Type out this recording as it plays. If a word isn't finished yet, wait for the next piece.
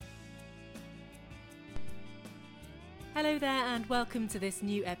Hello there and welcome to this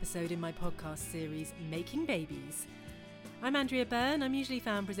new episode in my podcast series, Making Babies. I'm Andrea Byrne. I'm usually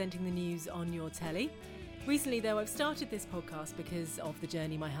found presenting the news on your telly. Recently though, I've started this podcast because of the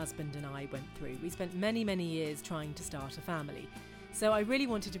journey my husband and I went through. We spent many years trying to start a family. So I really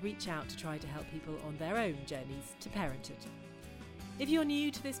wanted to reach out to try to help people on their own journeys to parenthood. If you're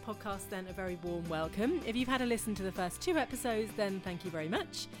new to this podcast, then a very warm welcome. If you've had a listen to the first 2 episodes, then thank you very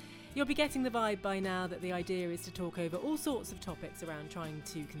much. You'll be getting the vibe by now that the idea is to talk over all sorts of topics around trying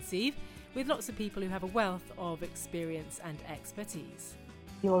to conceive, with lots of people who have a wealth of experience and expertise.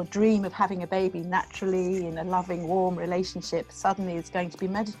 Your dream of having a baby naturally in a loving, warm relationship suddenly is going to be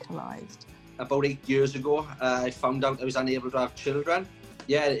medicalised. About 8 years ago, I found out I was unable to have children.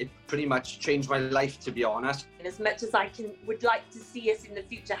 Yeah, it pretty much changed my life, to be honest. And as much as I would like to see us in the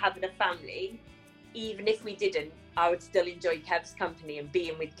future having a family, even if we didn't, I would still enjoy Kev's company and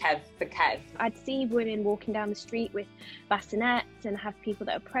being with Kev for Kev. I'd see women walking down the street with bassinets and have people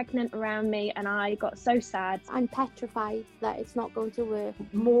that are pregnant around me, and I got so sad. I'm petrified that it's not going to work.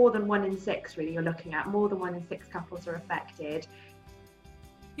 More than 1 in 6 really you're looking at. More than 1 in 6 couples are affected.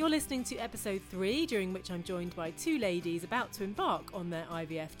 You're listening to episode 3, during which I'm joined by 2 ladies about to embark on their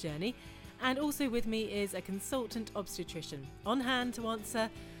IVF journey. And also with me is a consultant obstetrician, on hand to answer,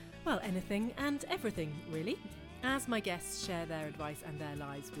 well, anything and everything, really. As my guests share their advice and their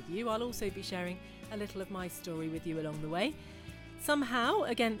lives with you, I'll also be sharing a little of my story with you along the way. Somehow,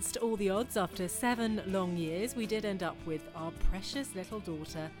 against all the odds, after 7 long years, we did end up with our precious little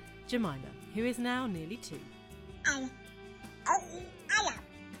daughter, Jemima, who is now nearly 2.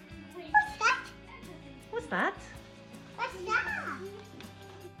 What's that?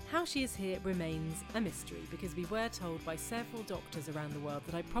 How she is here remains a mystery, because we were told by several doctors around the world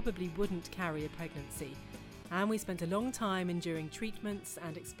that I probably wouldn't carry a pregnancy. And we spent a long time enduring treatments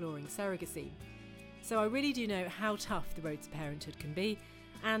and exploring surrogacy. So I really do know how tough the road to parenthood can be,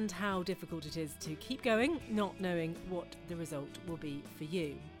 and how difficult it is to keep going, not knowing what the result will be for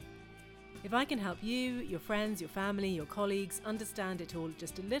you. If I can help you, your friends, your family, your colleagues understand it all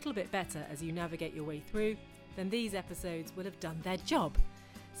just a little bit better as you navigate your way through, then these episodes will have done their job.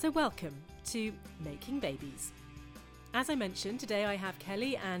 So welcome to Making Babies. As I mentioned, today I have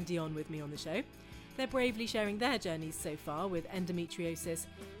Kelly and Dion with me on the show. They're bravely sharing their journeys so far with endometriosis,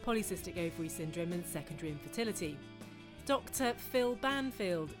 polycystic ovary syndrome and secondary infertility. Dr. Phil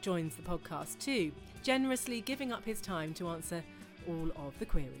Banfield joins the podcast too, generously giving up his time to answer all of the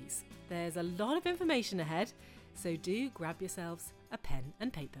queries. There's a lot of information ahead, so do grab yourselves a pen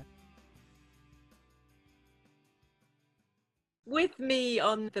and paper. With me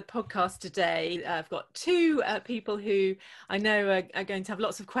on the podcast today, I've got 2 people who I know are going to have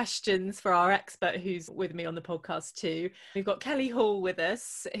lots of questions for our expert who's with me on the podcast too. We've got Kelly Hall with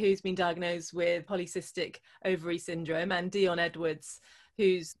us, who's been diagnosed with polycystic ovary syndrome, and Dion Edwards,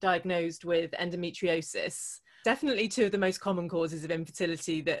 who's diagnosed with endometriosis. Definitely 2 of the most common causes of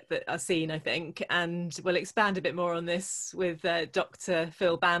infertility that are seen, I think, and we'll expand a bit more on this with Dr.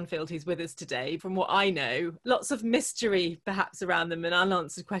 Phil Banfield, who's with us today. From what I know, lots of mystery perhaps around them and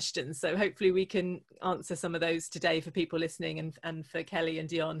unanswered questions, so hopefully we can answer some of those today for people listening and for Kelly and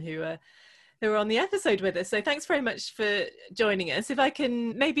Dion who are on the episode with us. So thanks very much for joining us. If I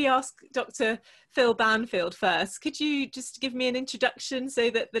can maybe ask Dr. Phil Banfield first, could you just give me an introduction so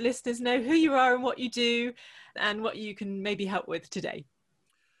that the listeners know who you are and what you do and what you can maybe help with today?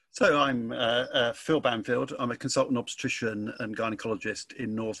 So I'm Phil Banfield. I'm a consultant obstetrician and gynaecologist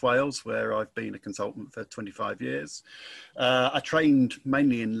in North Wales, where I've been a consultant for 25 years. I trained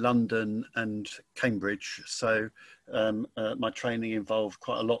mainly in London and Cambridge, so my training involved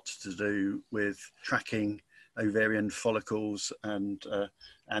quite a lot to do with tracking ovarian follicles and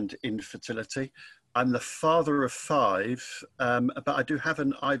infertility. I'm the father of 5, but I do have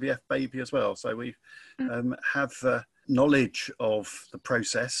an IVF baby as well. So we have knowledge of the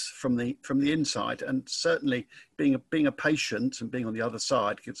process from the inside, and certainly being a patient and being on the other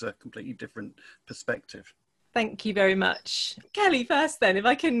side gives a completely different perspective. Thank you very much. Kelly, first then, if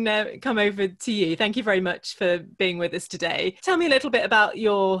I can come over to you. Thank you very much for being with us today. Tell me a little bit about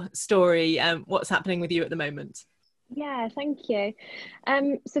your story and what's happening with you at the moment. Yeah, thank you.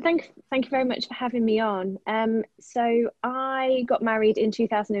 So thank you very much for having me on. So I got married in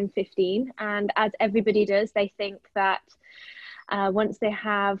 2015, and as everybody does, they think that once they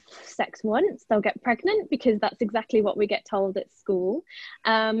have sex once, they'll get pregnant, because that's exactly what we get told at school.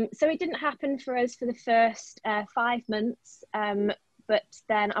 So it didn't happen for us for the first 5 months, but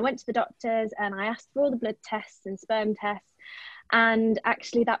then I went to the doctors and I asked for all the blood tests and sperm tests, And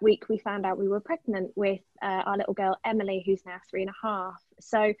actually that week we found out we were pregnant with our little girl Emily, who's now 3.5.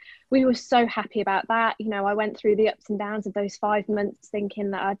 So we were so happy about that. You know, I went through the ups and downs of those 5 months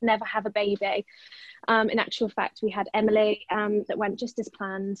thinking that I'd never have a baby. In actual fact, we had Emily that went just as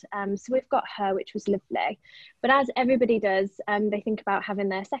planned. So we've got her, which was lovely. But as everybody does, they think about having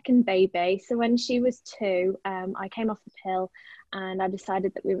their second baby. So when she was 2, I came off the pill and I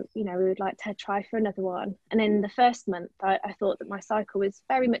decided that we would like to try for another one. And in the first month, I thought that my cycle was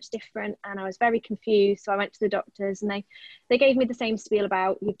very much different and I was very confused. So I went to the doctors and they gave me the same spiel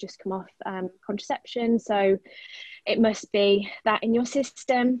about, you've just come off contraception, so it must be that in your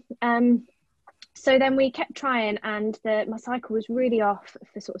system. So then we kept trying, and my cycle was really off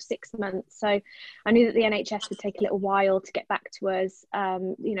for sort of 6 months. So I knew that the NHS would take a little while to get back to us,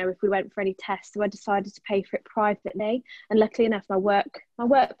 if we went for any tests. So I decided to pay for it privately. And luckily enough, my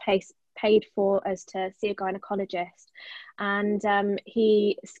workplace paid for us to see a gynecologist. And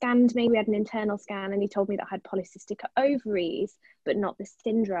he scanned me. We had an internal scan, and he told me that I had polycystic ovaries, but not the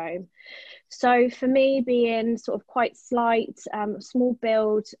syndrome. So for me, being sort of quite slight, small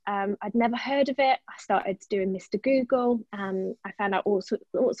build, I'd never heard of it. I started doing Mr. Google. I found out all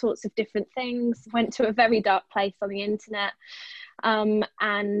sorts of different things, went to a very dark place on the internet. And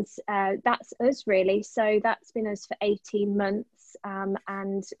that's us really. So that's been us for 18 months.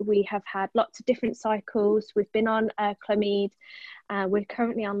 And we have had lots of different cycles. We've been on Clomid, we're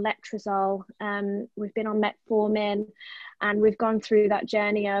currently on Letrozole, we've been on Metformin, and we've gone through that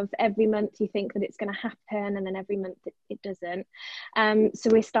journey of every month you think that it's going to happen, and then every month it doesn't. So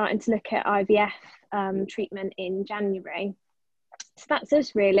we're starting to look at IVF treatment in January. So that's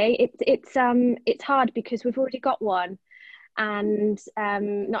us really. It's hard because we've already got one. And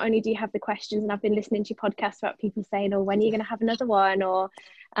not only do you have the questions, and I've been listening to your podcast about people saying, oh, when are you going to have another one, or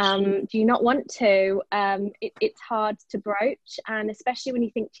do you not want to? It's hard to broach, and especially when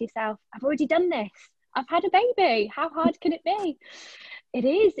you think to yourself, I've already done this, I've had a baby, how hard can it be?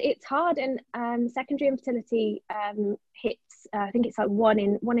 It's hard. And secondary infertility hits, I think it's like one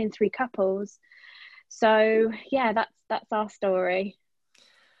in 3 couples. So yeah, that's our story.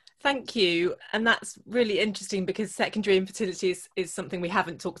 Thank you. And that's really interesting because secondary infertility is something we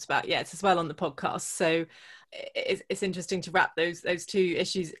haven't talked about yet as well on the podcast. So it's interesting to wrap those 2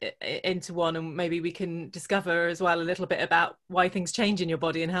 issues into one, and maybe we can discover as well a little bit about why things change in your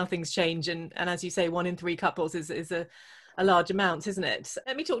body and how things change. And as you say, 1 in 3 couples is a large amount, isn't it?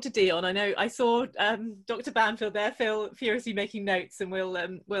 Let me talk to Dion. I know I saw Dr. Banfield there, Phil, furiously making notes, and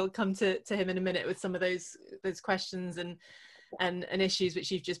we'll come to him in a minute with some of those questions and issues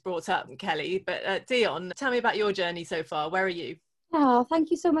which you've just brought up, Kelly. But Dion, tell me about your journey so far. Where are you? Oh,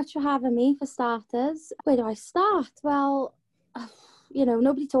 thank you so much for having me, for starters. Where do I start? Well,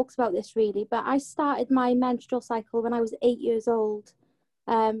 nobody talks about this really, but I started my menstrual cycle when I was 8 years old,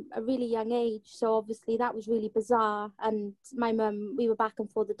 a really young age. So obviously that was really bizarre. And my mum, we were back and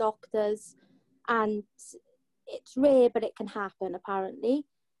forth the doctors, and it's rare, but it can happen apparently.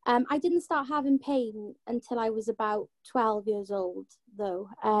 I didn't start having pain until I was about 12 years old, though.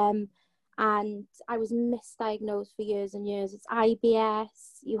 And I was misdiagnosed for years and years. It's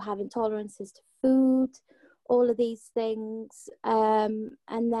IBS, you have intolerances to food, all of these things. And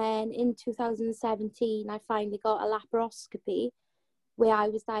then in 2017, I finally got a laparoscopy where I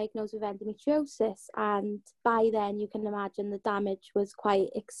was diagnosed with endometriosis. And by then, you can imagine the damage was quite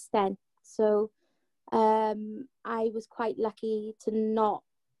extent. So I was quite lucky to not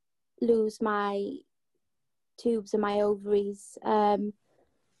lose my tubes and my ovaries.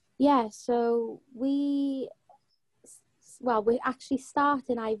 So we're actually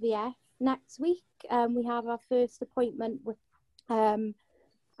starting IVF next week. We have our first appointment with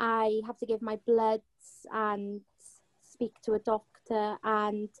I have to give my bloods and speak to a doctor,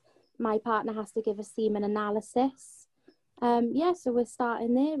 and my partner has to give a semen analysis. So we're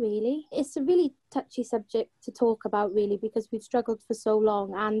starting there really. It's a really touchy subject to talk about really, because we've struggled for so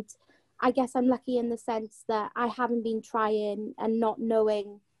long, and I guess I'm lucky in the sense that I haven't been trying and not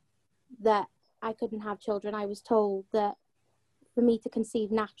knowing that I couldn't have children. I was told that for me to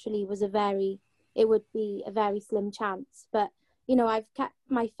conceive naturally it would be a very slim chance. But, I've kept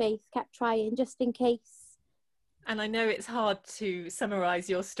my faith, kept trying just in case. And I know it's hard to summarise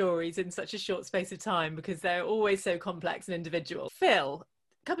your stories in such a short space of time because they're always so complex and individual. Phil,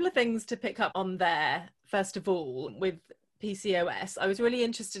 a couple of things to pick up on there. First of all, with PCOS, I was really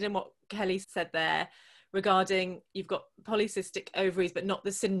interested in what Kelly said there regarding you've got polycystic ovaries but not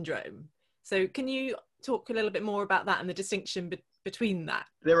the syndrome. So can you talk a little bit more about that and the distinction between that?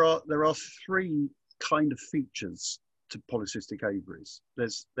 There are 3 kind of features to polycystic ovaries.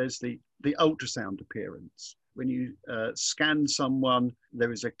 There's the ultrasound appearance, when you scan someone,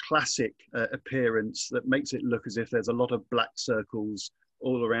 there is a classic appearance that makes it look as if there's a lot of black circles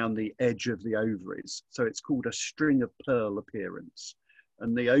all around the edge of the ovaries. So it's called a string of pearl appearance.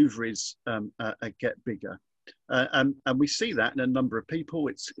 And the ovaries get bigger. And we see that in a number of people.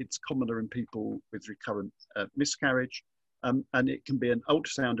 It's commoner in people with recurrent miscarriage. And it can be an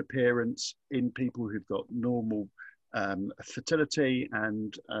ultrasound appearance in people who've got normal fertility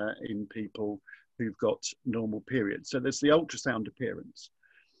and in people who've got normal periods. So there's the ultrasound appearance.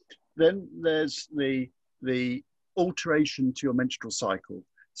 Then there's the alteration to your menstrual cycle.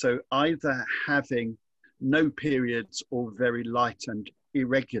 So either having no periods or very light and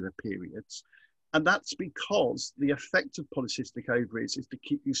irregular periods. And that's because the effect of polycystic ovaries is to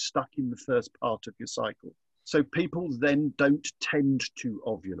keep you stuck in the first part of your cycle. So people then don't tend to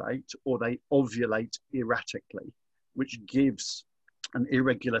ovulate, or they ovulate erratically, which gives an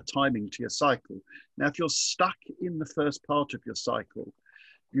irregular timing to your cycle. Now, if you're stuck in the first part of your cycle,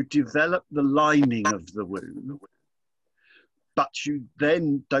 you develop the lining of the womb, but you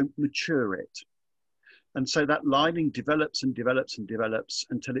then don't mature it. And so that lining develops and develops and develops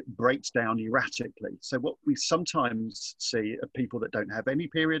until it breaks down erratically. So what we sometimes see are people that don't have any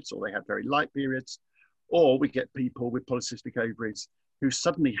periods, or they have very light periods, or we get people with polycystic ovaries who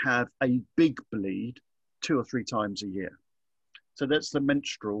suddenly have a big bleed 2 or 3 times a year. So that's the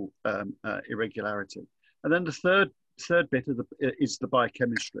menstrual irregularity. And then the third bit is the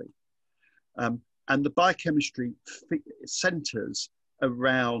biochemistry. And the biochemistry centers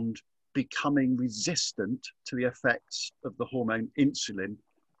around becoming resistant to the effects of the hormone insulin,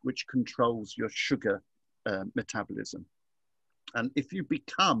 which controls your sugar metabolism. And if you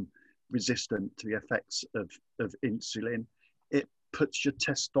become resistant to the effects of insulin, it puts your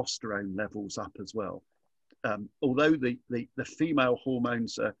testosterone levels up as well. Although the female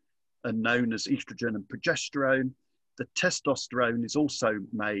hormones are known as estrogen and progesterone, the testosterone is also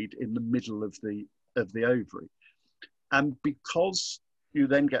made in the middle of the ovary. And because you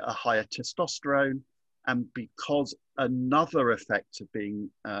then get a higher testosterone, and because another effect of being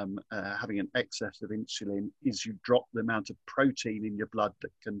having an excess of insulin is you drop the amount of protein in your blood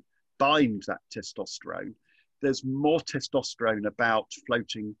that can bind that testosterone, there's more testosterone about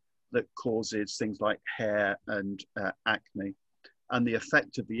floating that causes things like hair and acne. And the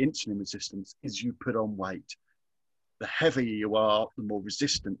effect of the insulin resistance is you put on weight. The heavier you are, the more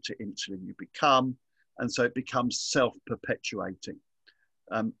resistant to insulin you become. And so it becomes self-perpetuating.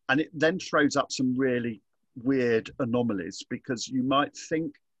 And it then throws up some really weird anomalies, because you might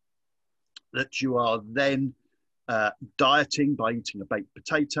think that you are then dieting by eating a baked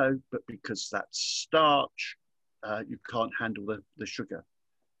potato, but because that's starch, you can't handle the sugar.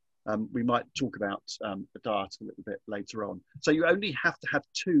 We might talk about the diet a little bit later on. So you only have to have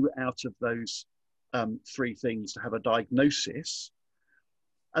 2 out of those 3 things to have a diagnosis.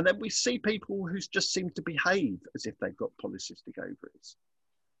 And then we see people who just seem to behave as if they've got polycystic ovaries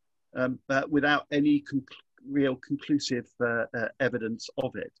without any real conclusive evidence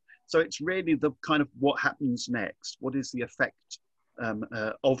of it. So it's really the kind of what happens next, what is the effect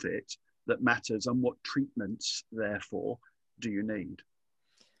of it that matters, and what treatments, therefore, do you need?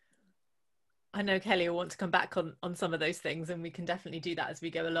 I know Kelly will want to come back on some of those things, and we can definitely do that as we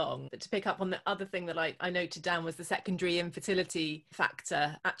go along. But to pick up on the other thing that I noted down was the secondary infertility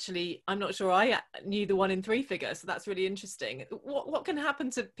factor. Actually, I'm not sure I knew the 1 in 3 figure, so that's really interesting. What can happen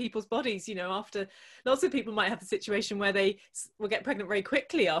to people's bodies, after lots of people might have a situation where they will get pregnant very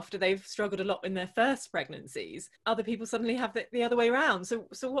quickly after they've struggled a lot in their first pregnancies. Other people suddenly have the other way around. So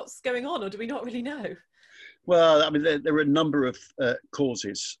what's going on, or do we not really know? Well, I mean, there are a number of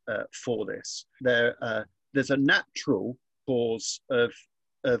causes for this. There's a natural cause of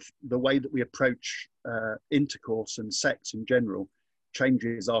the way that we approach intercourse and sex in general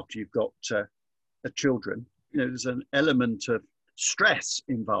changes after you've got children. There's an element of stress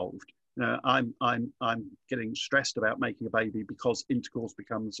involved. I'm getting stressed about making a baby because intercourse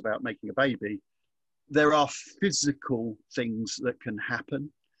becomes about making a baby. There are physical things that can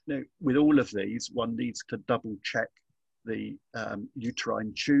happen. With all of these, one needs to double check the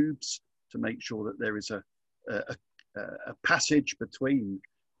uterine tubes to make sure that there is a passage between,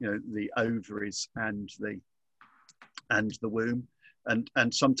 the ovaries and the womb,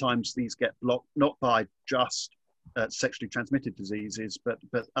 and sometimes these get blocked not by just sexually transmitted diseases, but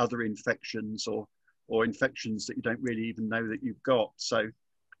other infections or infections that you don't really even know that you've got. So,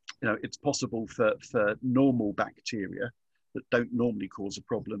 it's possible for normal bacteria that don't normally cause a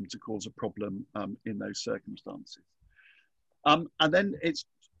problem to cause a problem in those circumstances. And then it's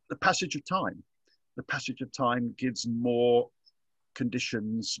the passage of time. The passage of time gives more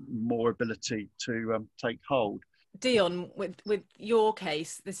conditions more ability to take hold. Dion, with your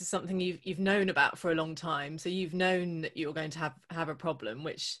case, this is something you've known about for a long time. So you've known that you're going to have a problem,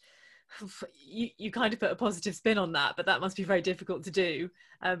 which you kind of put a positive spin on that, but that must be very difficult to do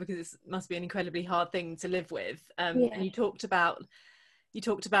because it must be an incredibly hard thing to live with. And you talked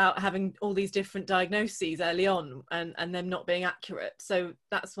about having all these different diagnoses early on and them not being accurate. So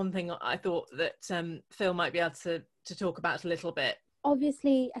that's one thing I thought that Phil might be able to talk about a little bit.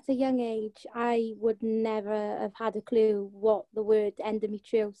 Obviously, at a young age, I would never have had a clue what the word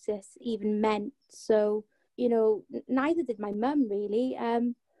endometriosis even meant. So, you know, neither did my mum really.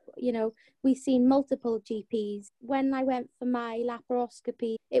 You know, we've seen multiple GPs. When I went for my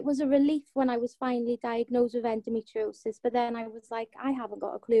laparoscopy, it was a relief when I was finally diagnosed with endometriosis. But then I was like, I haven't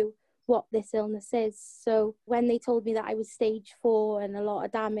got a clue what this illness is. So when they told me that I was stage 4 and a lot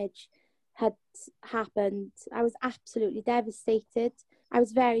of damage had happened, I was absolutely devastated. I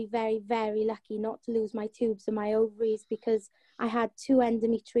was very, very, very lucky not to lose my tubes and my ovaries, because I had 2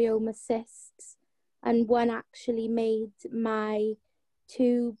 endometrioma cysts, and one actually made my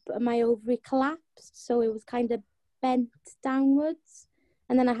tube and my ovary collapsed, so it was kind of bent downwards,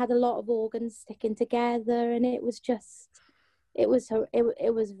 and then I had a lot of organs sticking together, and it was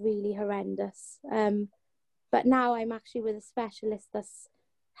really horrendous. But now I'm actually with a specialist that's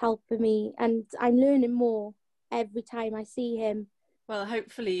helping me, and I'm learning more every time I see him. Well,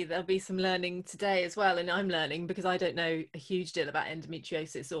 hopefully there'll be some learning today as well, and I'm learning because I don't know a huge deal about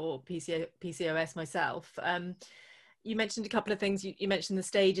endometriosis or PCOS myself. You mentioned a couple of things. You mentioned the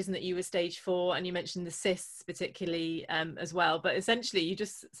stages and that you were stage 4, and you mentioned the cysts particularly as well. But essentially, you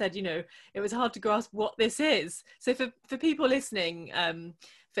just said, you know, it was hard to grasp what this is. So for people listening,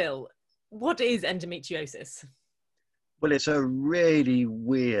 Phil, what is endometriosis? Well, it's a really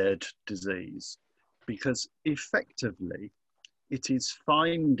weird disease because effectively it is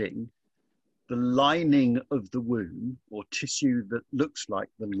finding the lining of the womb, or tissue that looks like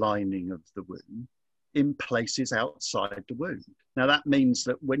the lining of the womb, in places outside the womb. Now that means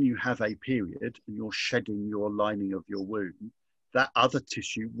that when you have a period and you're shedding your lining of your womb, that other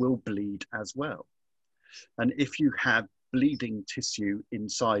tissue will bleed as well. And if you have bleeding tissue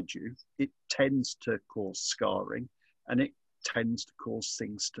inside you, it tends to cause scarring, and it tends to cause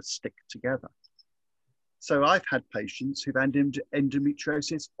things to stick together. So I've had patients who've had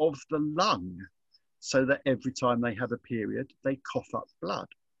endometriosis of the lung, so that every time they have a period, they cough up blood.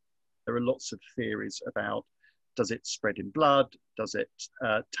 There are lots of theories about, does it spread in blood? Does it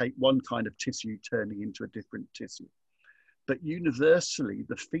take one kind of tissue turning into a different tissue? But universally,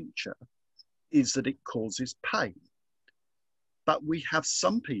 the feature is that it causes pain. But we have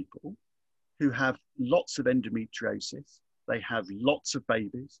some people who have lots of endometriosis, they have lots of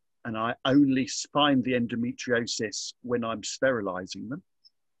babies, and I only find the endometriosis when I'm sterilizing them.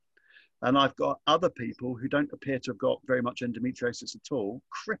 And I've got other people who don't appear to have got very much endometriosis at all,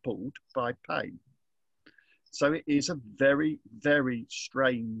 crippled by pain. So it is a very, very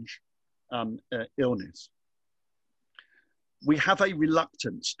strange illness. We have a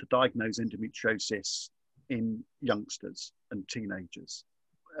reluctance to diagnose endometriosis in youngsters and teenagers.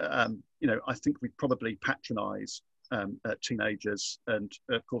 You know, I think we probably patronize teenagers, and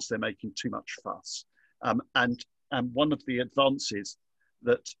of course they're making too much fuss. And one of the advances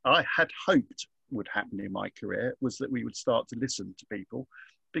that I had hoped would happen in my career was that we would start to listen to people,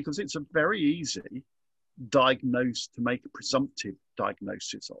 because it's a very easy diagnose to make a presumptive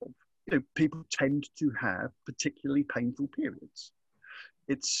diagnosis of. You know, people tend to have particularly painful periods.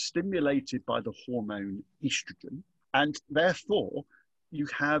 It's stimulated by the hormone estrogen, and therefore you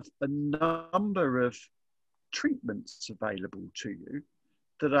have a number of treatments available to you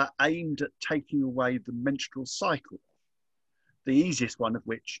that are aimed at taking away the menstrual cycle. The easiest one of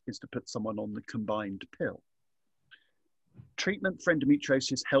which is to put someone on the combined pill. Treatment for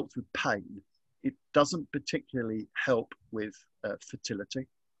endometriosis helps with pain. It doesn't particularly help with fertility.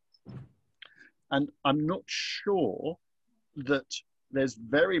 And I'm not sure that there's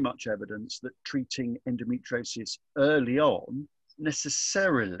very much evidence that treating endometriosis early on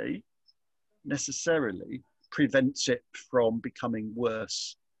necessarily prevents it from becoming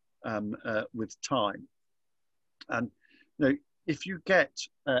worse with time. And you know, if you get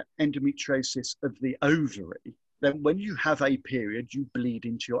endometriosis of the ovary, then when you have a period, you bleed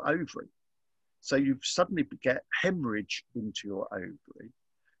into your ovary. So you suddenly get hemorrhage into your ovary,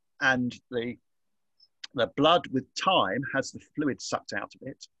 and the blood with time has the fluid sucked out of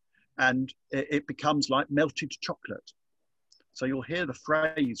it, and it becomes like melted chocolate. So you'll hear the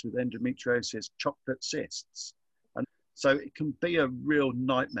phrase with endometriosis, chocolate cysts. And so it can be a real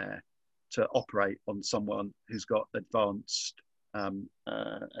nightmare to operate on someone who's got advanced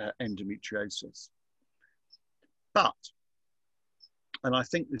endometriosis. But, and I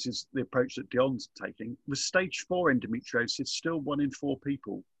think this is the approach that Dion's taking, with stage 4 endometriosis, still 1 in 4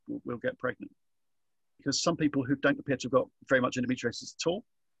 people will get pregnant. Because some people who don't appear to have got very much endometriosis at all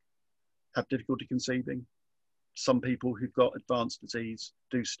have difficulty conceiving. Some people who've got advanced disease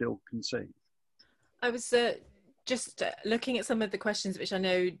do still conceive. I was just looking at some of the questions which I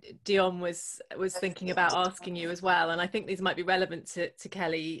know Dion was thinking about asking you as well, and I think these might be relevant to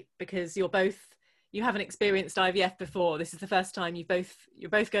Kelly, because you haven't experienced IVF before. This is the first time you're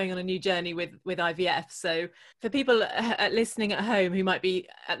both going on a new journey with IVF. So for people listening at home who might be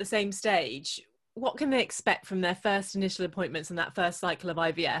at the same stage, what can they expect from their first initial appointments and that first cycle of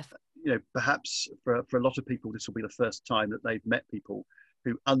IVF? You know, perhaps for a lot of people, this will be the first time that they've met people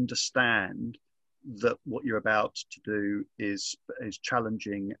who understand that what you're about to do is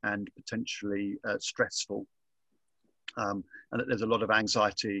challenging and potentially stressful, and that there's a lot of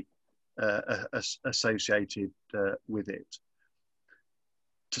anxiety associated with it.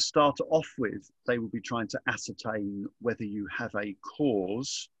 To start off with, they will be trying to ascertain whether you have a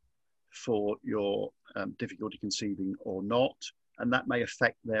cause for your difficulty conceiving or not, and that may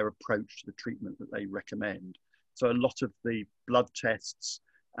affect their approach to the treatment that they recommend. So a lot of the blood tests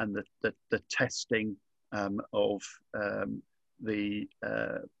and the testing of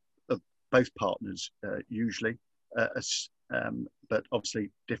both partners usually, but obviously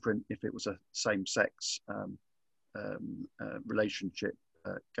different if it was a same-sex relationship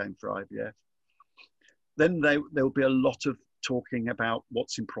going for IVF. Then there will be a lot of talking about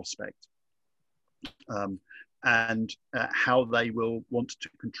what's in prospect, and how they will want to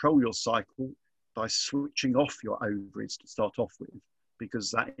control your cycle by switching off your ovaries to start off with, because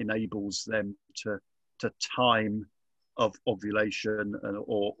that enables them to time of ovulation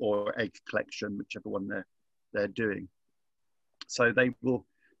or egg collection, whichever one they're doing. So they will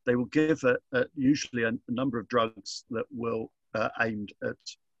give usually a number of drugs that will aimed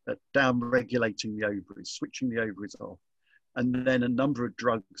at down regulating the ovaries, switching the ovaries off, and then a number of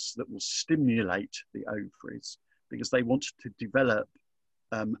drugs that will stimulate the ovaries, because they want to develop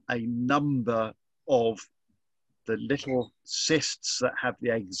a number of the little cysts that have the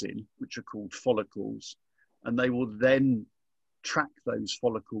eggs in, which are called follicles, and they will then track those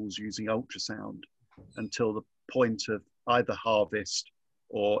follicles using ultrasound until the point of either harvest,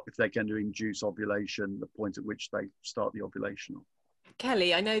 or if they're going to induce ovulation, the point at which they start the ovulation.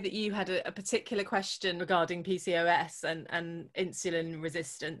 Kelly, I know that you had a particular question regarding PCOS and insulin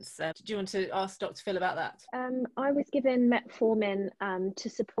resistance. Do you want to ask Dr. Phil about that? I was given metformin to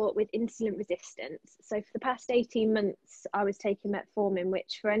support with insulin resistance. So for the past 18 months, I was taking metformin,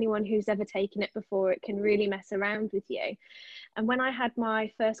 which for anyone who's ever taken it before, it can really mess around with you. And when I had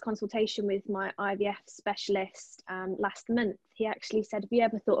my first consultation with my IVF specialist last month, he actually said, have you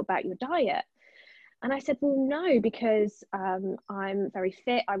ever thought about your diet? And I said, well, no, because I'm very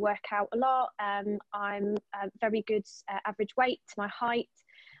fit. I work out a lot. I'm a very good average weight to my height.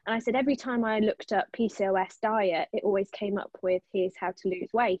 And I said, every time I looked up PCOS diet, it always came up with, here's how to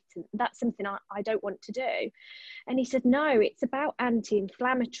lose weight. And that's something I don't want to do. And he said, no, it's about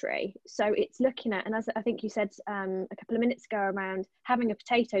anti-inflammatory. So it's looking at, and as I think you said a couple of minutes ago, around having a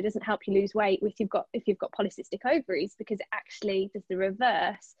potato doesn't help you lose weight if you've got polycystic ovaries, because it actually does the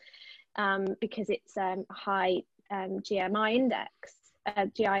reverse. Because it's a high GI index.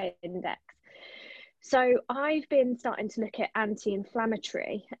 So I've been starting to look at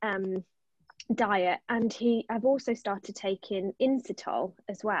anti-inflammatory diet, and I've also started taking Incitol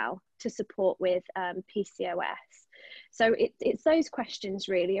as well to support with PCOS. So it's those questions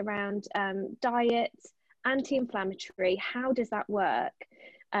really around diet, anti-inflammatory, how does that work?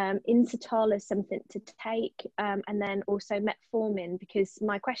 Incitol is something to take, and then also metformin, because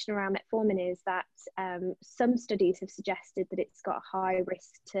my question around metformin is that some studies have suggested that it's got a high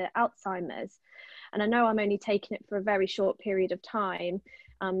risk to Alzheimer's, and I know I'm only taking it for a very short period of time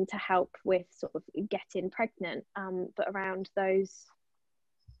to help with sort of getting pregnant, but around those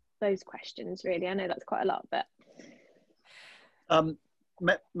questions really. I know that's quite a lot, but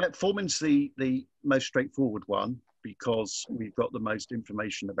metformin's the most straightforward one, because we've got the most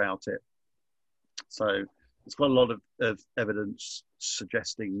information about it. So there's quite a lot of evidence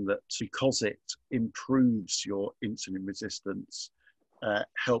suggesting that because it improves your insulin resistance,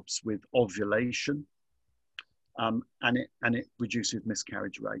 helps with ovulation, and it reduces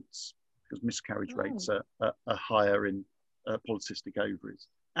miscarriage rates, because miscarriage rates are higher in polycystic ovaries.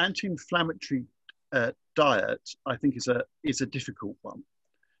 Anti-inflammatory diet, I think, is a difficult one.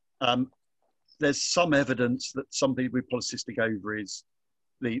 There's some evidence that some people with polycystic ovaries,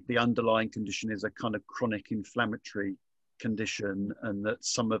 the underlying condition is a kind of chronic inflammatory condition, and that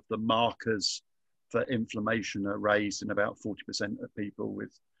some of the markers for inflammation are raised in about 40% of people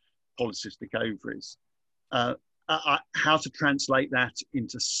with polycystic ovaries. How to translate that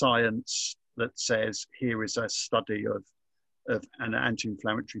into science that says here is a study of an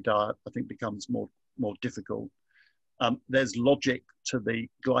anti-inflammatory diet, I think becomes more difficult. There's logic to the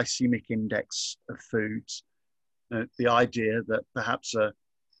glycemic index of foods. The idea that perhaps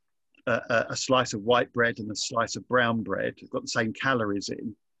a slice of white bread and a slice of brown bread have got the same calories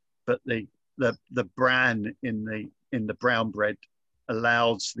in, but the bran in the brown bread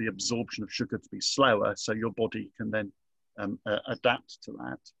allows the absorption of sugar to be slower, so your body can then adapt to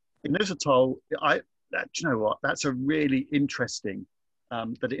that. Inositol, do you know what? That's a really interesting,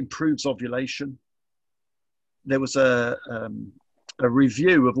 that it improves ovulation. There was a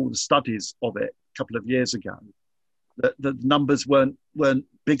review of all the studies of it a couple of years ago. The numbers weren't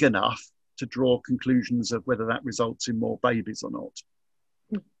big enough to draw conclusions of whether that results in more babies or not.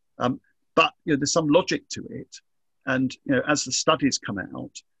 But there's some logic to it, and as the studies come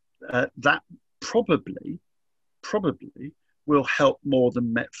out, that probably will help more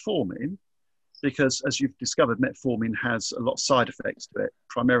than metformin, because as you've discovered, metformin has a lot of side effects to it.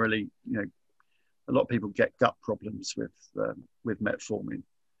 Primarily, a lot of people get gut problems with metformin.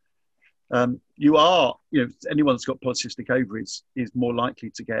 Anyone that's got polycystic ovaries is more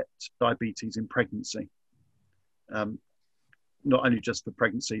likely to get diabetes in pregnancy. Not only just for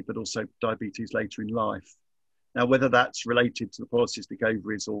pregnancy, but also diabetes later in life. Now, whether that's related to the polycystic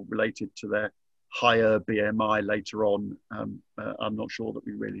ovaries or related to their higher BMI later on, I'm not sure that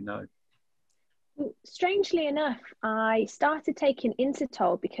we really know. Strangely enough, I started taking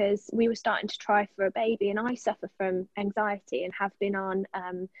Inositol because we were starting to try for a baby, and I suffer from anxiety and have been on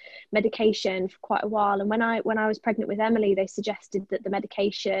medication for quite a while. And when I was pregnant with Emily, they suggested that the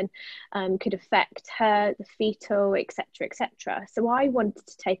medication could affect her, the fetal, etc., etc. So I wanted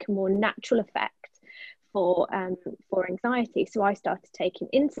to take a more natural effect for anxiety, so I started taking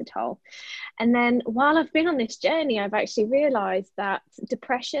Inositol. And then while I've been on this journey, I've actually realized that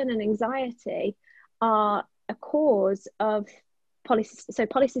depression and anxiety are a cause of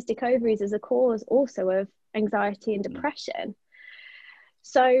polycystic ovaries is a cause also of anxiety and depression.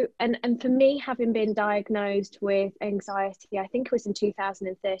 So, and for me, having been diagnosed with anxiety, I think it was in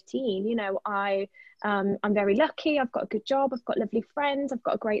 2013, I'm very lucky. I've got a good job. I've got lovely friends. I've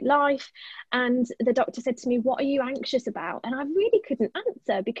got a great life. And the doctor said to me, "What are you anxious about?" And I really couldn't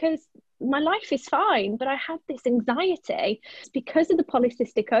answer because my life is fine, but I had this anxiety. It's because of the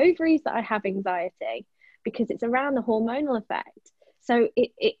polycystic ovaries that I have anxiety, because it's around the hormonal effect. So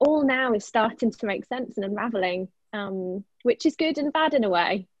it all now is starting to make sense and unraveling, which is good and bad in a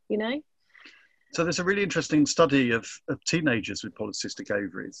way, So there's a really interesting study of teenagers with polycystic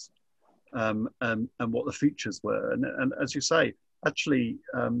ovaries, and what the features were. And as you say, actually,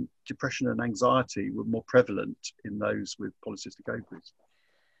 depression and anxiety were more prevalent in those with polycystic ovaries.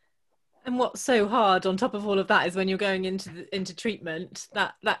 And what's so hard on top of all of that is when you're going into treatment,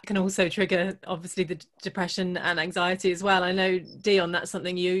 that can also trigger obviously the depression and anxiety as well. I know, Dion, that's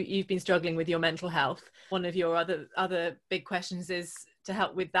something you've been struggling with, your mental health. One of your other big questions is to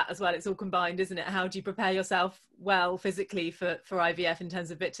help with that as well. It's all combined, isn't it? How do you prepare yourself well physically for IVF in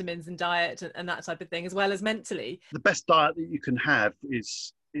terms of vitamins and diet and that type of thing, as well as mentally? The best diet that you can have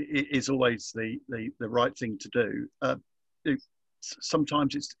is always the right thing to do.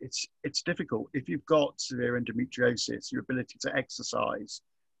 Sometimes it's difficult. If you've got severe endometriosis, your ability to exercise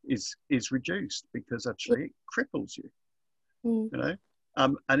is reduced because actually it cripples you,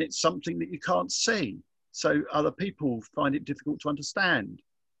 and it's something that you can't see. So other people find it difficult to understand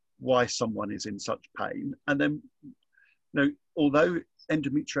why someone is in such pain. And then, although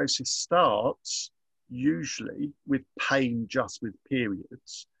endometriosis starts usually with pain just with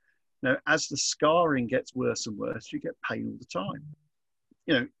periods, as the scarring gets worse and worse, you get pain all the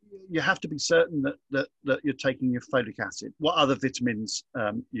time. You have to be certain that you're taking your folic acid. What other vitamins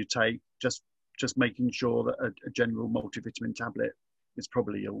you take, just making sure that a general multivitamin tablet is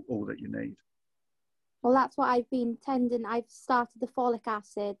probably all that you need. Well, that's what I've been tending. I've started the folic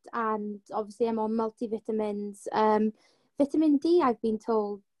acid, and obviously I'm on multivitamins. Vitamin D, I've been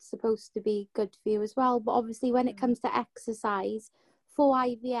told, supposed to be good for you as well. But obviously when it comes to exercise, for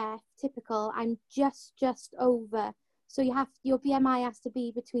IVF, typical, I'm just over. So your BMI has to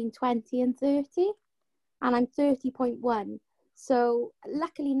be between 20 and 30, and I'm 30.1. So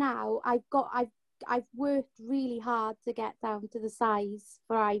luckily now I've worked really hard to get down to the size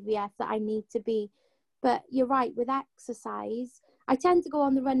for IVF that I need to be. But you're right, with exercise, I tend to go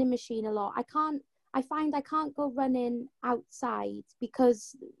on the running machine a lot. I find I can't go running outside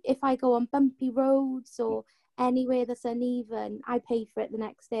because if I go on bumpy roads or anywhere that's uneven, I pay for it the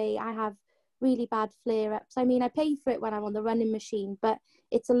next day. I have really bad flare-ups. I mean, I pay for it when I'm on the running machine, but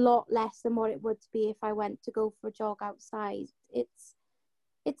it's a lot less than what it would be if I went to go for a jog outside. It's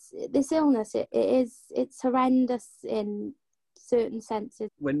this illness, it's horrendous in certain senses.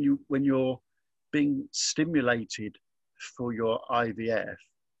 When you're being stimulated for your IVF,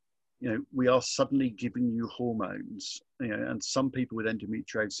 we are suddenly giving you hormones, and some people with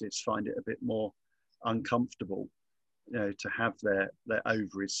endometriosis find it a bit more uncomfortable, to have their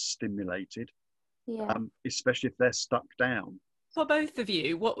ovaries stimulated, especially if they're stuck down. For both of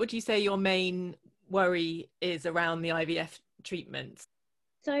you, what would you say your main worry is around the IVF treatment?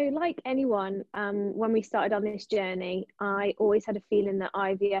 So like anyone, when we started on this journey, I always had a feeling that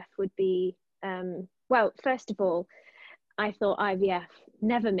IVF would be, well, first of all, I thought IVF,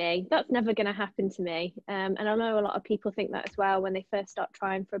 never me, that's never going to happen to me. And I know a lot of people think that as well. When they first start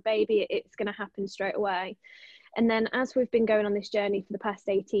trying for a baby, it's going to happen straight away. And then as we've been going on this journey for the past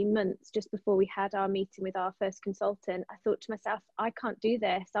 18 months, just before we had our meeting with our first consultant, I thought to myself, I can't do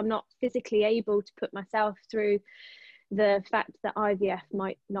this. I'm not physically able to put myself through the fact that IVF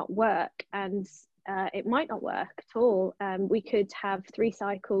might not work, and it might not work at all. We could have 3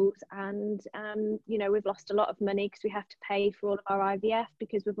 cycles and, we've lost a lot of money because we have to pay for all of our IVF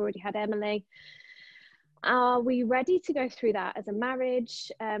because we've already had Emily. Are we ready to go through that as a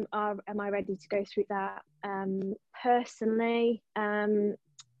marriage? Am I ready to go through that personally? And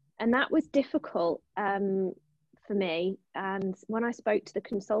that was difficult for me. And when I spoke to the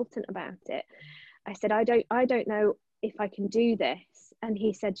consultant about it, I said, I don't know if I can do this. And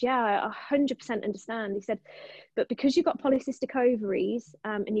he said, yeah, I 100% understand. He said, but because you've got polycystic ovaries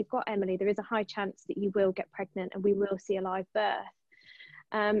and you've got Emily, there is a high chance that you will get pregnant and we will see a live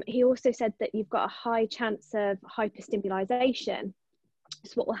birth. He also said that you've got a high chance of hyperstimulation.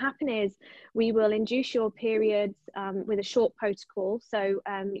 So what will happen is we will induce your periods with a short protocol. So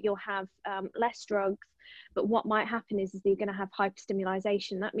you'll have less drugs. But what might happen is that you're going to have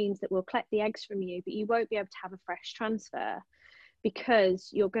hyperstimulation. That means that we'll collect the eggs from you, but you won't be able to have a fresh transfer because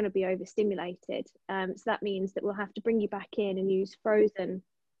you're going to be overstimulated. So that means that we'll have to bring you back in and use frozen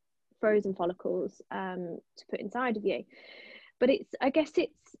follicles to put inside of you. But I guess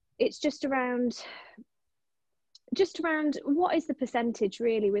it's just around what is the percentage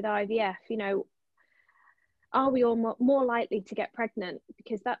really with IVF? Are we all more likely to get pregnant?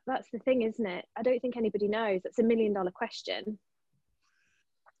 Because that's the thing, isn't it? I don't think anybody knows. That's $1 million question.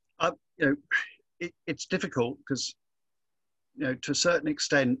 It's difficult because, to a certain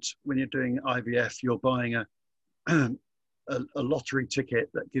extent, when you're doing IVF, you're buying a lottery ticket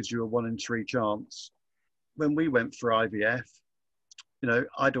that gives you a 1 in 3 chance. When we went for IVF,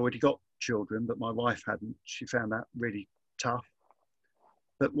 I'd already got children, but my wife hadn't. She found that really tough.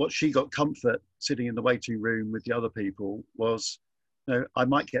 But what she got comfort sitting in the waiting room with the other people was, I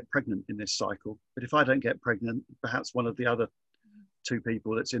might get pregnant in this cycle, but if I don't get pregnant, perhaps one of the other 2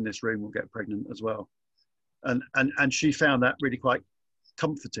 people that's in this room will get pregnant as well. And she found that really quite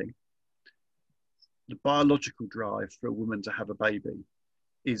comforting. The biological drive for a woman to have a baby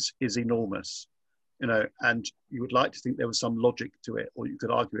is enormous, and you would like to think there was some logic to it, or you could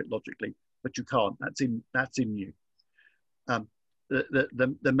argue it logically, but you can't. That's in you.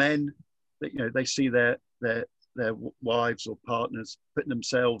 The men that they see their wives or partners putting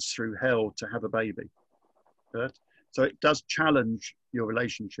themselves through hell to have a baby, right? So it does challenge your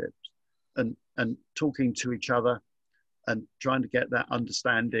relationships, and talking to each other and trying to get that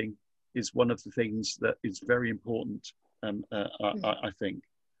understanding is one of the things that is very important. I think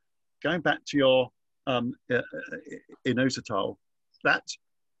going back to your inositol,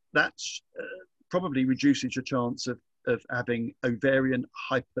 that probably reduces your chance of having ovarian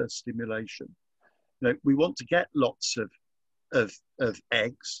hyperstimulation. We want to get lots of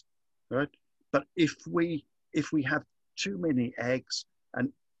eggs, right? But if we have too many eggs,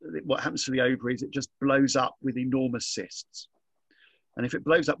 and what happens to the ovaries, it just blows up with enormous cysts. And if it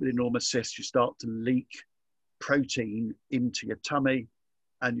blows up with enormous cysts, you start to leak protein into your tummy,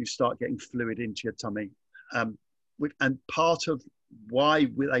 and you start getting fluid into your tummy. And part of why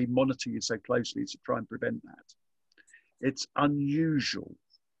they monitor you so closely is to try and prevent that. It's unusual,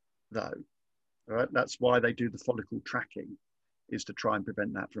 though. Right? That's why they do the follicle tracking, is to try and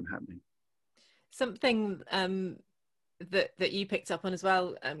prevent that from happening. Something that you picked up on as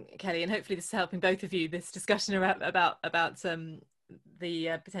well, Kelly, and hopefully this is helping both of you, this discussion about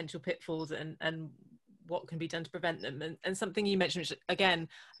the potential pitfalls and what can be done to prevent them, and something you mentioned, which again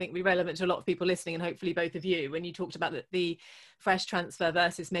I think will be relevant to a lot of people listening, and hopefully both of you, when you talked about the fresh transfer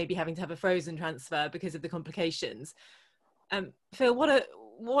versus maybe having to have a frozen transfer because of the complications. Phil,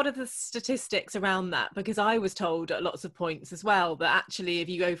 what are the statistics around that? Because I was told at lots of points as well that actually if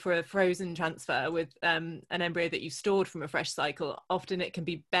you go for a frozen transfer with an embryo that you stored from a fresh cycle, often it can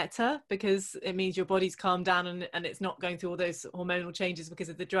be better because it means your body's calmed down and it's not going through all those hormonal changes because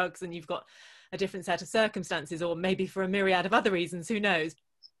of the drugs, and you've got a different set of circumstances, or maybe for a myriad of other reasons, who knows.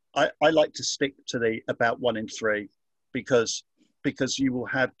 I like to stick to the about 1 in 3 because you will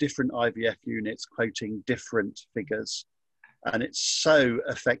have different IVF units quoting different figures, and it's so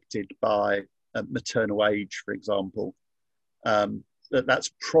affected by maternal age, for example,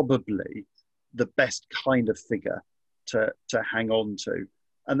 that's probably the best kind of figure to hang on to,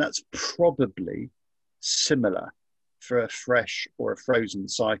 and that's probably similar for a fresh or a frozen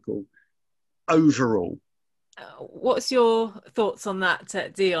cycle overall. What's your thoughts on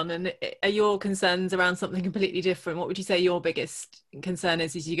that, Dion? And are your concerns around something completely different? What would you say your biggest concern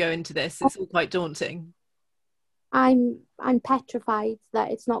is as you go into this? It's all quite daunting. I'm petrified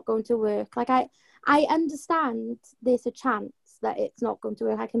that it's not going to work. Like I understand there's a chance that it's not going to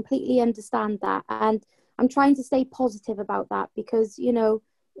work. I completely understand that, and I'm trying to stay positive about that because, you know,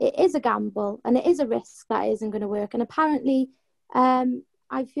 it is a gamble and it is a risk that it isn't going to work. And apparently,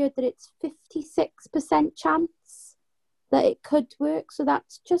 I've heard that it's 56% chance that it could work. So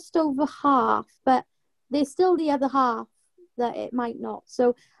that's just over half, but there's still the other half that it might not.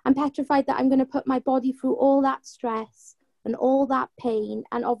 So I'm petrified that I'm going to put my body through all that stress and all that pain,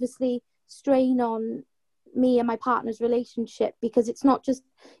 and obviously strain on me and my partner's relationship, because it's not just,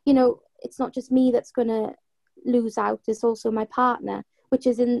 you know, it's not just me that's going to lose out. It's also my partner,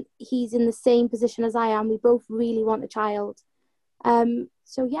 he's in the same position as I am. We both really want a child.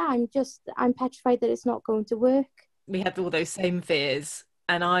 So yeah, I'm petrified that it's not going to work. We had all those same fears,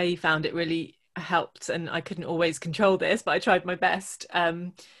 and I found it really helped, and I couldn't always control this, but I tried my best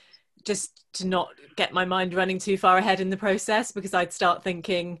just to not get my mind running too far ahead in the process, because I'd start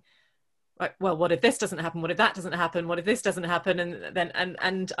thinking, like, well, what if this doesn't happen? What if that doesn't happen? What if this doesn't happen? And then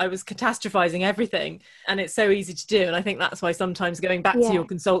and I was catastrophizing everything, and it's so easy to do. And I think that's why sometimes going back to your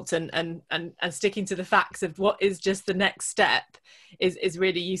consultant and sticking to the facts of what is just the next step is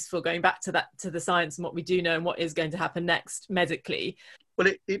really useful, going back to the science and what we do know and what is going to happen next medically.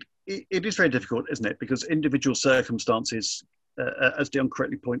 Well, it is very difficult, isn't it? Because individual circumstances, as Dion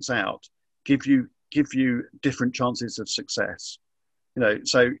correctly points out, give you different chances of success. You know,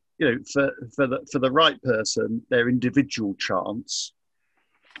 so, you know, for the right person, their individual chance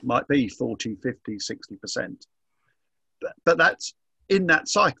might be 40, 50, 60%. But that's in that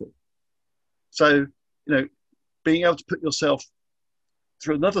cycle. So, you know, being able to put yourself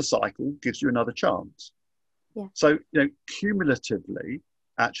through another cycle gives you another chance. Yeah. So, you know, cumulatively,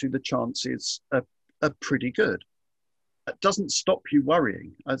 actually the chances are pretty good. It doesn't stop you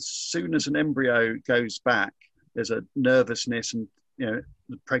worrying. As soon as an embryo goes back, there's a nervousness and, you know,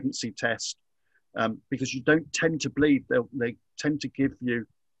 the pregnancy test, because you don't tend to bleed. They tend to give you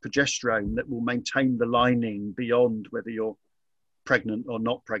progesterone that will maintain the lining beyond whether you're pregnant or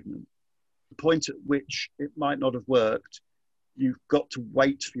not pregnant. The point at which it might not have worked, you've got to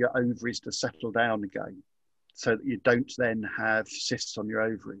wait for your ovaries to settle down again so that you don't then have cysts on your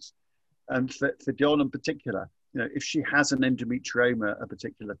ovaries. And for Dion in particular, you know, if she has an endometrioma at a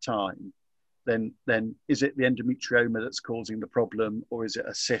particular time, then is it the endometrioma that's causing the problem, or is it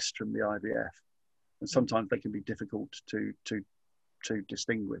a cyst from the IVF? And sometimes they can be difficult to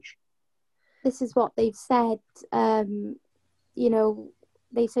distinguish. This is what they've said. You know,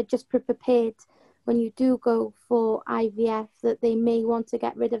 they said just be prepared when you do go for IVF that they may want to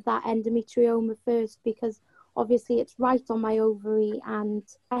get rid of that endometrioma first, because obviously it's right on my ovary, and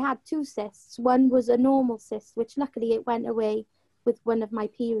I had 2 cysts. One was a normal cyst, which luckily it went away with one of my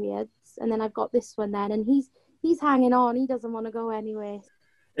periods, and then I've got this one then, and he's hanging on. He doesn't want to go anywhere.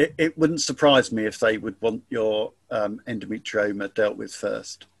 It wouldn't surprise me if they would want your endometrioma dealt with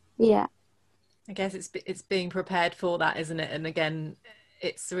first. Yeah, I guess it's being prepared for that, isn't it? And again,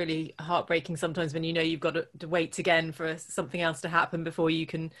 it's really heartbreaking sometimes when you know you've got to wait again for something else to happen before you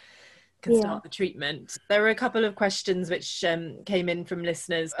can start the treatment. There were a couple of questions which came in from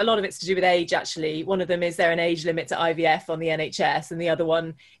listeners. A lot of it's to do with age, actually. One of them, is there an age limit to IVF on the NHS? And the other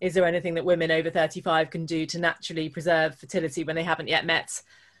one, is there anything that women over 35 can do to naturally preserve fertility when they haven't yet met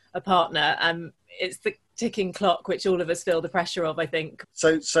a partner? It's the ticking clock which all of us feel the pressure of, I think.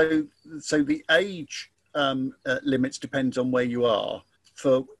 So the age limits depends on where you are.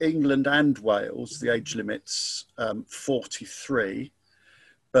 For England and Wales, the age limit's 43.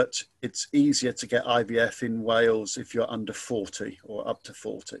 But it's easier to get IVF in Wales if you're under 40 or up to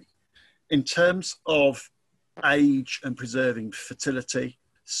 40. In terms of age and preserving fertility,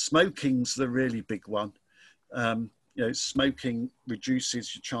 smoking's the really big one. smoking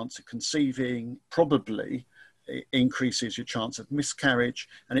reduces your chance of conceiving, probably it increases your chance of miscarriage,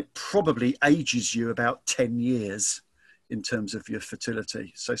 and it probably ages you about 10 years in terms of your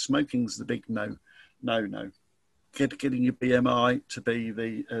fertility. So smoking's the big no. Getting your BMI to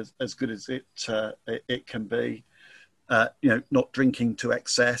be as good as it can be. Not drinking to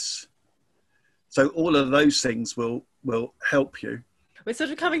excess. So all of those things will help you. We're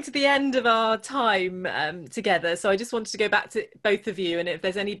sort of coming to the end of our time together, so I just wanted to go back to both of you, and if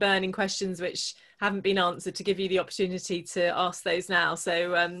there's any burning questions which haven't been answered, to give you the opportunity to ask those now.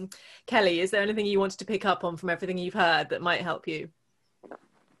 So Kelly, is there anything you wanted to pick up on from everything you've heard that might help you?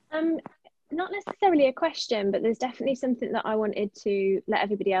 Not necessarily a question, but there's definitely something that I wanted to let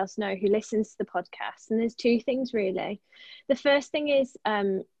everybody else know who listens to the podcast. And there's two things really. The first thing is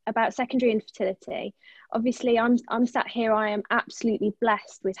about secondary infertility. Obviously, I'm sat here, I am absolutely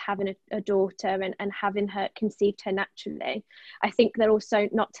blessed with having a daughter and having her conceived her naturally. I think that also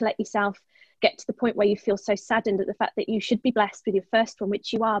not to let yourself get to the point where you feel so saddened at the fact that you should be blessed with your first one,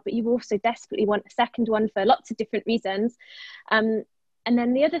 which you are, but you also desperately want a second one for lots of different reasons. And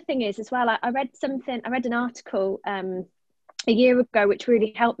then the other thing is as well, I read an article a year ago which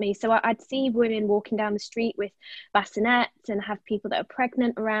really helped me. So I'd see women walking down the street with bassinets and have people that are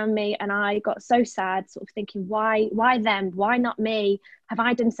pregnant around me, and I got so sad, sort of thinking, why them? Why not me? Have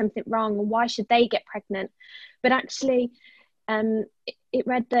I done something wrong? And why should they get pregnant? But actually, it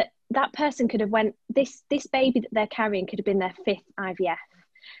read that person could have this baby that they're carrying could have been their 5th IVF.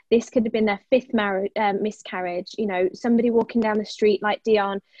 This could have been their 5th miscarriage. Somebody walking down the street like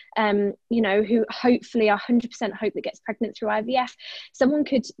Dion, who hopefully 100% hope that gets pregnant through IVF. Someone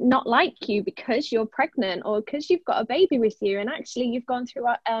could not like you because you're pregnant or because you've got a baby with you, and actually you've gone through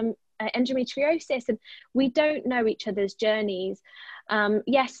endometriosis, and we don't know each other's journeys.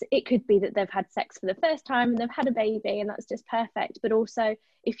 Yes, it could be that they've had sex for the first time and they've had a baby, and that's just perfect. But also,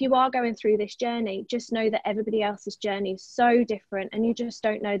 if you are going through this journey, just know that everybody else's journey is so different, and you just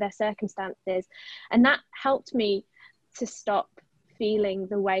don't know their circumstances. And that helped me to stop feeling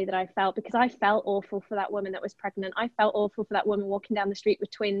the way that I felt, because I felt awful for that woman that was pregnant. I felt awful for that woman walking down the street with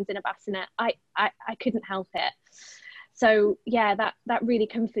twins in a bassinet. I couldn't help it. So yeah, that really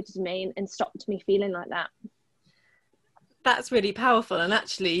comforted me and stopped me feeling like that. That's really powerful. And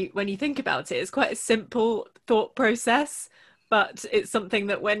actually, when you think about it, it's quite a simple thought process, but it's something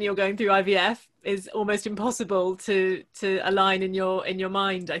that when you're going through IVF is almost impossible to align in your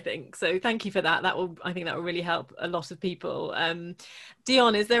mind, I think. So thank you for that. I think that will really help a lot of people.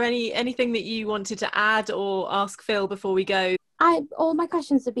 Dion, is there anything that you wanted to add or ask Phil before we go? All my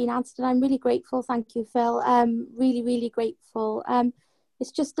questions have been answered, and I'm really grateful. Thank you, Phil. Really, really grateful.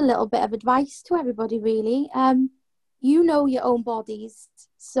 It's just a little bit of advice to everybody, really. You know your own bodies.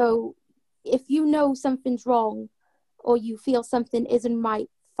 So if you know something's wrong or you feel something isn't right,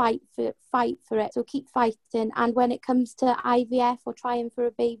 fight for it. So keep fighting. And when it comes to IVF or trying for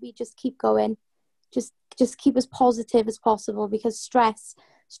a baby, just keep going. Just keep as positive as possible, because stress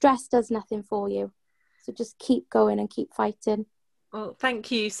does nothing for you. So just keep going and keep fighting. Well,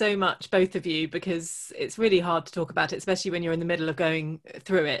 thank you so much, both of you, because it's really hard to talk about it, especially when you're in the middle of going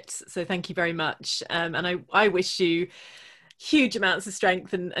through it. So thank you very much. And I wish you huge amounts of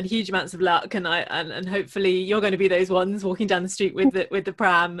strength and huge amounts of luck. And hopefully you're going to be those ones walking down the street with the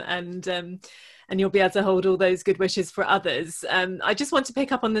pram, and you'll be able to hold all those good wishes for others. I just want to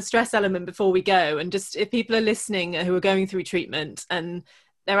pick up on the stress element before we go. And just if people are listening who are going through treatment and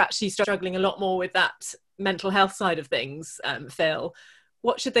they're actually struggling a lot more with that mental health side of things, Phil,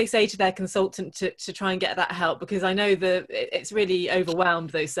 what should they say to their consultant to try and get that help? Because I know that it's really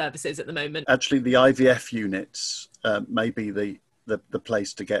overwhelmed, those services at the moment. Actually, the IVF units may be the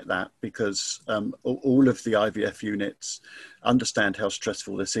place to get that, because all of the IVF units understand how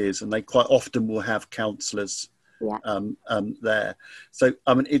stressful this is, and they quite often will have counsellors there. So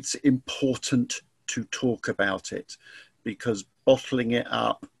it's important to talk about it, because bottling it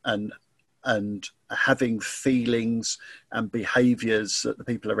up and having feelings and behaviours that the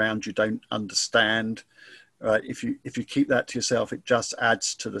people around you don't understand, right? If you keep that to yourself, it just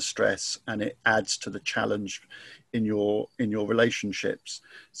adds to the stress and it adds to the challenge in your relationships.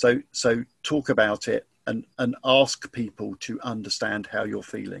 So talk about it and ask people to understand how you're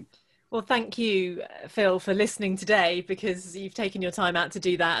feeling. Well, thank you, Phil, for listening today, because you've taken your time out to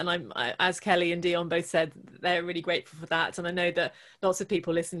do that. And as Kelly and Dion both said, they're really grateful for that. And I know that lots of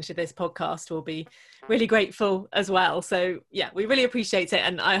people listening to this podcast will be really grateful as well. So yeah, we really appreciate it.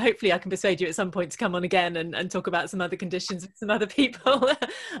 And hopefully I can persuade you at some point to come on again and talk about some other conditions with some other people.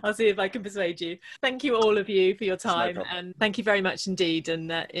 I'll see if I can persuade you. Thank you all of you for your time. And thank you very much indeed. And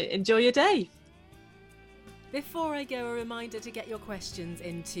enjoy your day. Before I go, a reminder to get your questions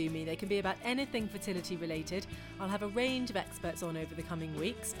into me. They can be about anything fertility related. I'll have a range of experts on over the coming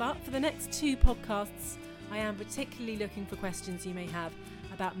weeks, but for the next 2 podcasts, I am particularly looking for questions you may have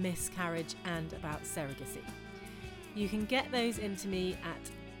about miscarriage and about surrogacy. You can get those into me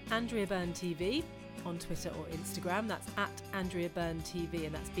at Andrea Byrne TV on Twitter or Instagram. That's at Andrea Byrne TV,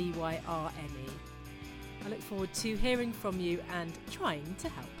 and that's BYRNE. I look forward to hearing from you and trying to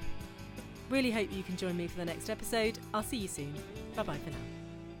help. Really hope you can join me for the next episode. I'll see you soon. Bye bye for now.